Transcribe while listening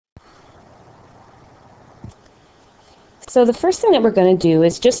So the first thing that we're going to do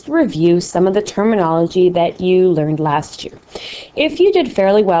is just review some of the terminology that you learned last year. If you did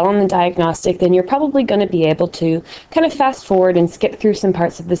fairly well on the diagnostic, then you're probably going to be able to kind of fast forward and skip through some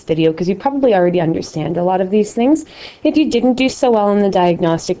parts of this video because you probably already understand a lot of these things. If you didn't do so well on the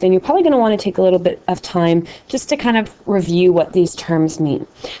diagnostic, then you're probably going to want to take a little bit of time just to kind of review what these terms mean.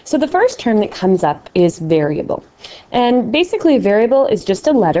 So the first term that comes up is variable. And basically a variable is just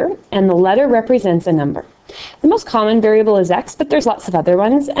a letter, and the letter represents a number. The most common variable is x, but there's lots of other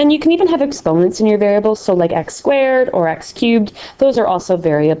ones, and you can even have exponents in your variables, so like x squared or x cubed, those are also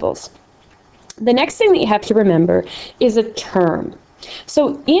variables. The next thing that you have to remember is a term.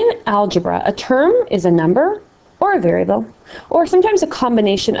 So in algebra, a term is a number or a variable, or sometimes a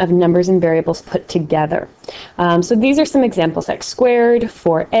combination of numbers and variables put together. So these are some examples: x squared,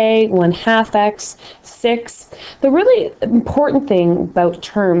 4a, 1/2 x, 6. The really important thing about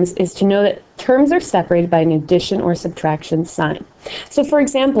terms is to know that terms are separated by an addition or subtraction sign. So for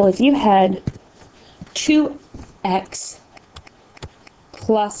example, if you had 2x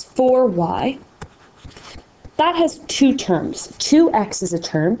plus 4y, that has two terms. 2x is a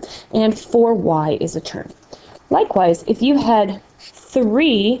term and 4y is a term. Likewise, if you had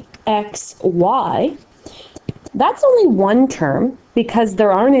 3xy, that's only one term because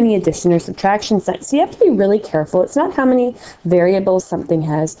there aren't any addition or subtraction signs. So you have to be really careful. It's not how many variables something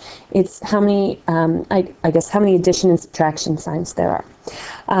has, it's how many, I guess, how many addition and subtraction signs there are.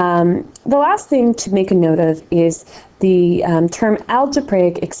 The last thing to make a note of is the term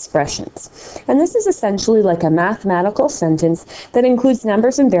algebraic expressions. And this is essentially like a mathematical sentence that includes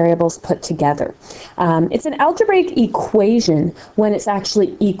numbers and variables put together. It's an algebraic equation when it's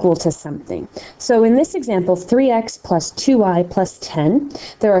actually equal to something. So in this example, 3x plus 2y plus 10,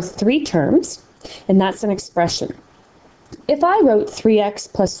 there are three terms, and that's an expression. If I wrote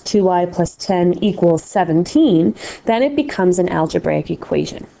 3x plus 2y plus 10 equals 17, then it becomes an algebraic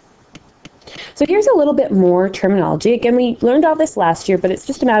equation. So here's a little bit more terminology. Again, we learned all this last year, but it's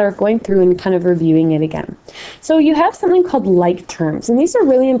just a matter of going through and kind of reviewing it again. So you have something called like terms, and these are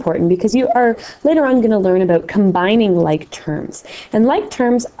really important because you are later on going to learn about combining like terms. And like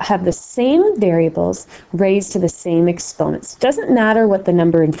terms have the same variables raised to the same exponents. It doesn't matter what the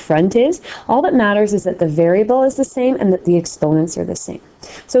number in front is. All that matters is that the variable is the same and that the exponents are the same.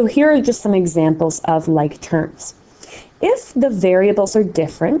 So here are just some examples of like terms. If the variables are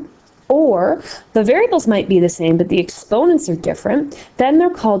different, or the variables might be the same, but the exponents are different, then they're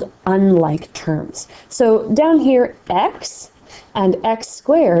called unlike terms. So down here, x and x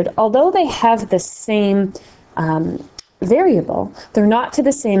squared, although they have the same variable, they're not to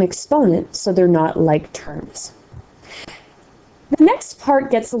the same exponent, so they're not like terms. The next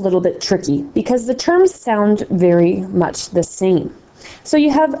part gets a little bit tricky because the terms sound very much the same. So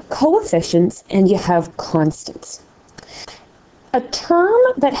you have coefficients and you have constants. A term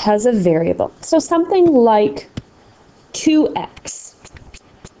that has a variable, so something like 2x,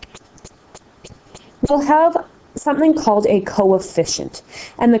 will have something called a coefficient.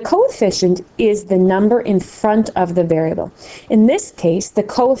 And the coefficient is the number in front of the variable. In this case, the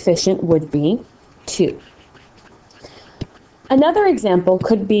coefficient would be 2. Another example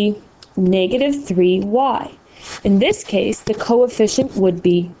could be negative 3y. In this case, the coefficient would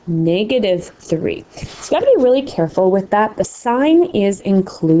be negative 3. So you've got to be really careful with that. The sign is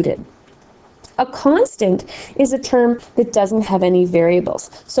included. A constant is a term that doesn't have any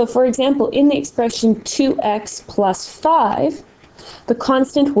variables. So for example, in the expression 2x plus 5, the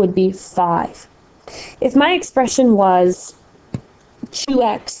constant would be 5. If my expression was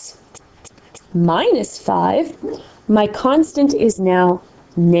 2x minus 5, my constant is now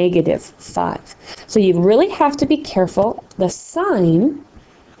negative 5. So you really have to be careful. The sign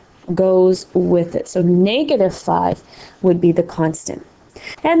goes with it. So negative 5 would be the constant.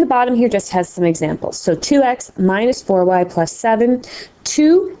 And the bottom here just has some examples. So 2x minus 4y plus 7.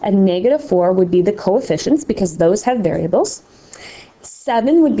 2 and negative 4 would be the coefficients because those have variables.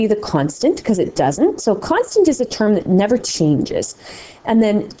 7 would be the constant because it doesn't. So constant is a term that never changes. And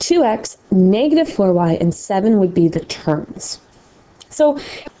then 2x, negative 4y, and 7 would be the terms. So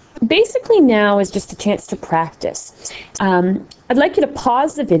basically now is just a chance to practice. I'd like you to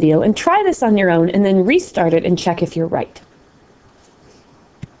pause the video and try this on your own and then restart it and check if you're right.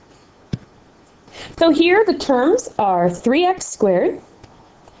 So here the terms are 3x squared,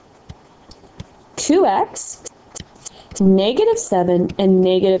 2x, negative 7, and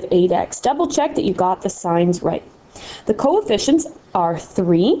negative 8x. Double check that you got the signs right. The coefficients are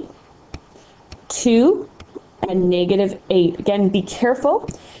 3, 2, and negative 8. Again, be careful.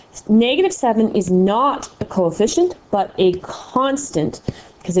 Negative 7 is not a coefficient, but a constant.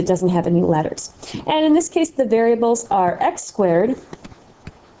 because it doesn't have any letters. And in this case, the variables are x squared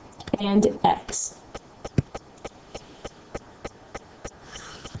and x.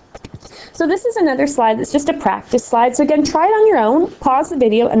 So this is another slide that's just a practice slide. So again, try it on your own, pause the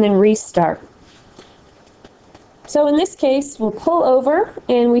video, and then restart. So in this case, we'll pull over,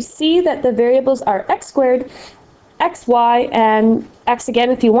 and we see that the variables are x squared, xy, and x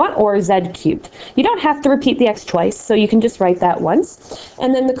again if you want, or z cubed. You don't have to repeat the x twice, so you can just write that once.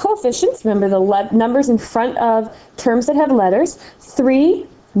 And then the coefficients, remember the numbers in front of terms that have letters, 3,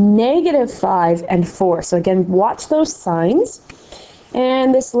 -5, and 4. So again, watch those signs.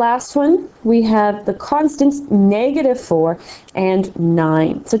 And this last one, we have the constants, -4 and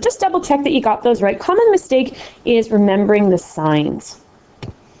 9. So just double check that you got those right. Common mistake is remembering the signs.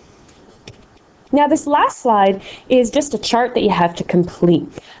 Now this last slide is just a chart that you have to complete.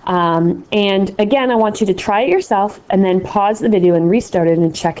 And again, I want you to try it yourself and then pause the video and restart it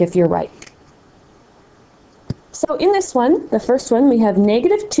and check if you're right. So in this one, the first one, we have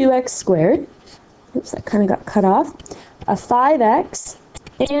 -2x squared. Oops, that kind of got cut off. A 5x,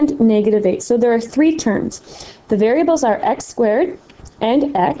 and -8. So there are 3 terms. The variables are x squared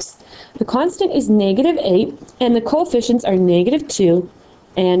and x. The constant is -8, and the coefficients are -2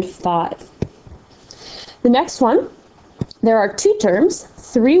 and 5. The next one, there are 2 terms,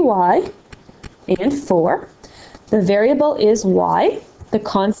 3y and 4. The variable is y. The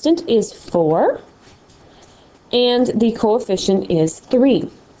constant is 4, and the coefficient is 3.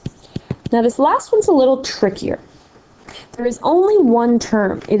 Now this last one's a little trickier. There is only one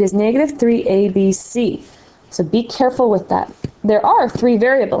term. It is -3abc. So be careful with that. There are 3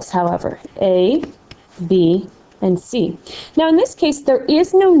 variables, however, a, b, and c. Now in this case, there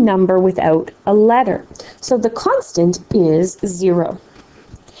is no number without a letter. So the constant is 0.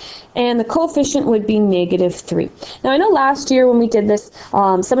 And the coefficient would be -3. Now I know last year when we did this,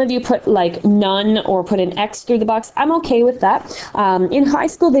 some of you put like none or put an X through the box. I'm okay with that. In high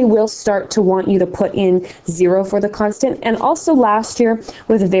school, they will start to want you to put in 0 for the constant. And also last year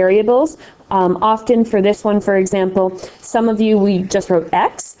with variables, often for this one, for example, some of you, we just wrote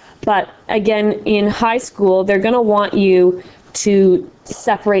X. But again, in high school, they're going to want you to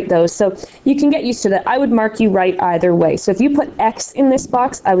separate those. So you can get used to that. I would mark you right either way. So if you put X in this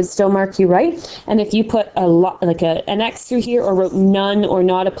box, I would still mark you right. And if you put an X through here or wrote none or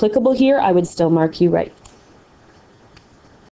not applicable here, I would still mark you right.